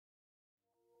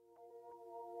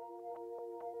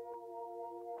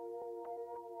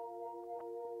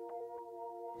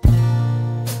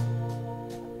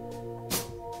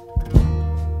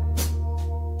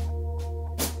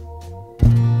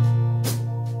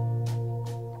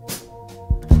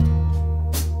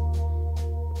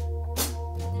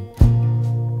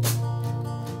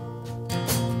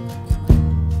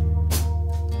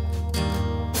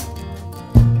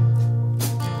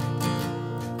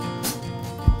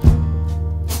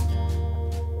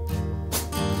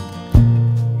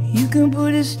can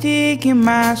put a stick in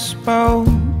my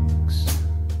spokes.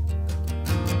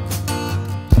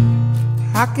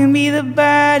 I can be the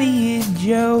butt of your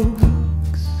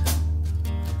jokes.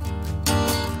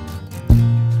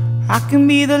 I can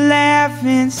be the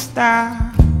laughing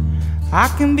stock.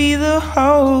 I can be the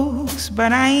hoax,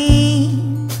 but I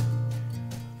ain't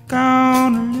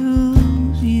gonna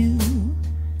lose you.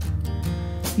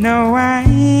 No, I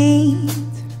ain't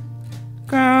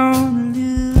gonna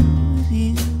lose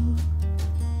you.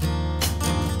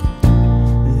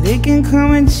 They can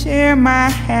come and tear my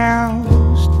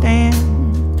house down.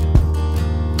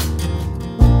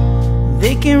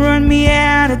 They can run me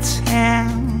out of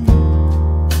town.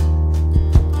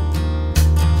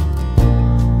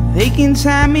 They can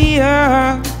tie me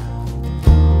up,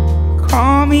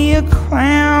 call me a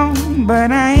clown,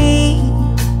 but I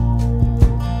ain't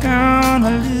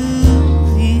gonna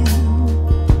lose you.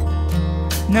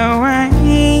 No, I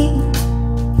ain't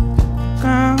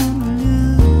gonna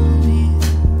lose you.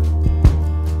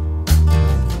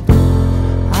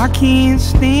 I can't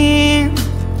stand the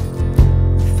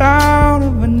thought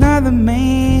of another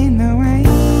man. No, I ain't.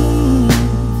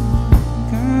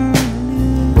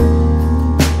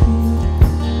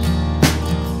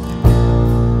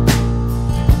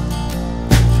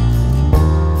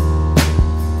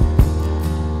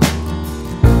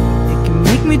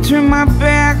 Turn my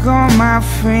back on my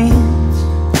friends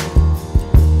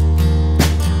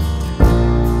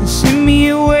and send me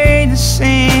away to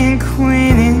San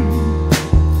Quentin.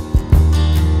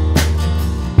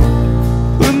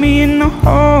 Put me in the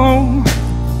hole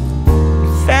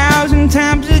 1,000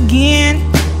 times again.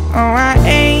 Oh, I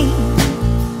ain't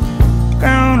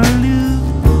gonna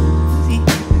lose you.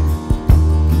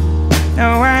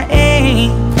 No, I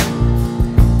ain't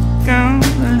gonna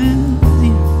lose.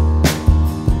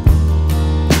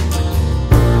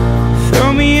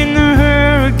 Throw me in the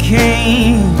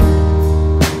hurricane.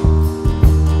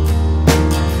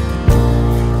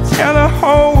 Tell the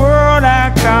whole world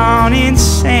I've gone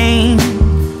insane.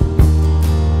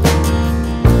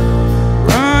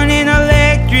 Run an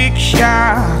electric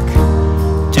shock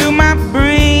to my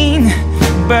brain,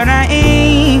 but I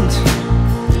ain't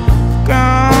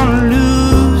gonna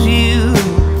lose you.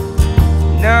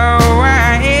 No,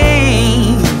 I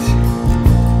ain't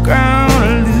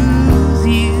gonna lose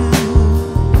you.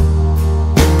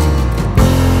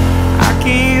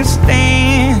 Can't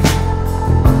stand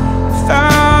the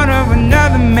thought of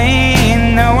another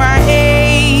man. No, I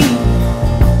ain't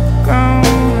gonna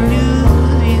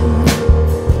lose you.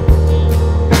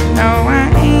 No, I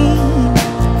ain't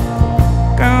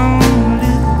gonna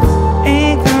lose.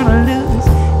 Ain't gonna lose.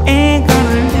 Ain't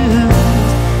gonna lose.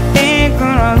 Ain't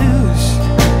gonna lose.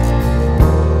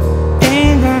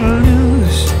 Ain't gonna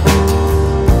lose.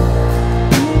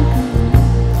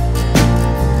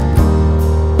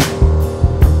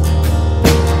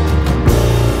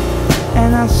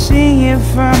 I'll sing it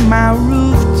from my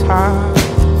rooftop.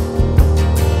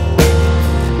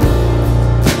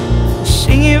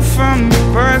 Sing it from the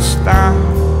bus stop.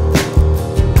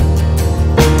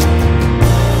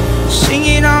 Sing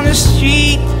it on the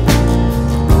street,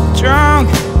 drunk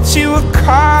to a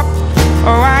cop.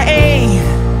 Oh, I ain't